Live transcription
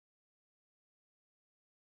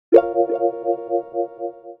Well,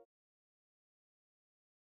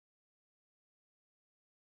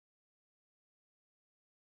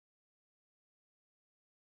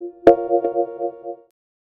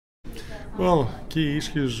 key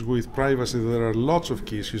issues with privacy, there are lots of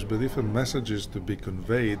key issues, but if a message is to be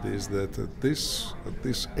conveyed, is that at this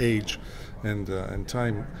age and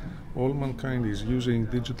time, all mankind is using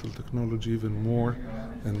digital technology even more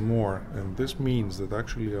and more, and this means that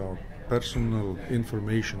actually our personal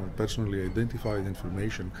information or personally identified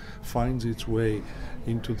information finds its way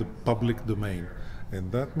into the public domain.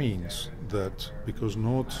 And that means that because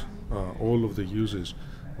not all of the uses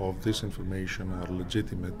of this information are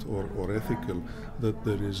legitimate or ethical, that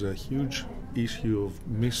there is a huge issue of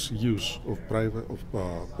misuse of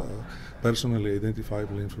personally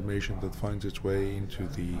identifiable information that finds its way into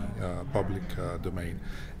the public domain,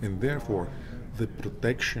 and therefore the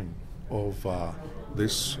protection of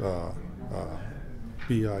this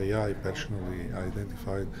PII, personally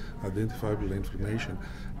identifiable information,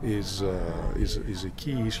 is a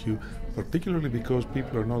key issue, particularly because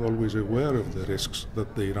people are not always aware of the risks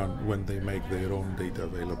that they run when they make their own data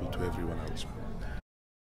available to everyone else.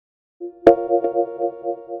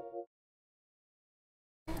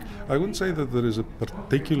 I wouldn't say that there is a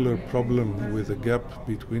particular problem with a gap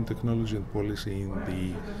between technology and policy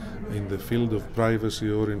in the field of privacy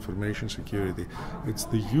or information security. It's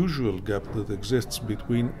the usual gap that exists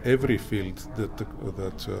between every field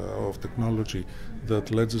of technology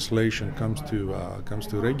that legislation comes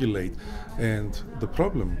to regulate, and the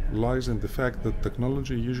problem lies in the fact that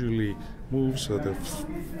technology usually moves at a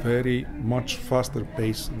very much faster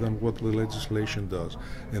pace than what the legislation does,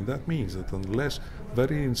 and that means that unless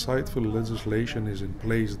very insightful legislation is in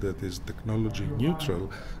place that is technology neutral,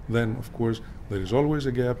 then of course there is always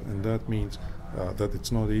a gap, and that means that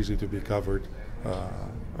it's not easy to be covered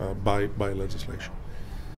by legislation.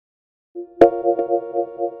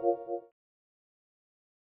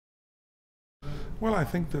 Well, I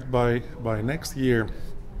think that by next year,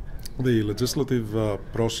 the legislative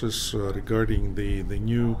process regarding the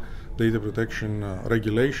new data protection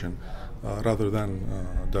regulation, rather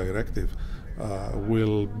than directive,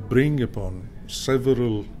 will bring upon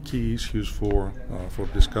several key issues for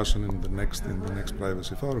discussion in the next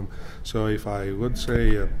privacy forum. So, if I would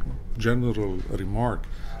say a general remark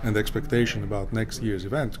and expectation about next year's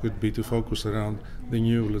event could be to focus around the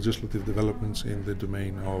new legislative developments in the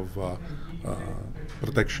domain of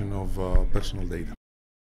protection of personal data.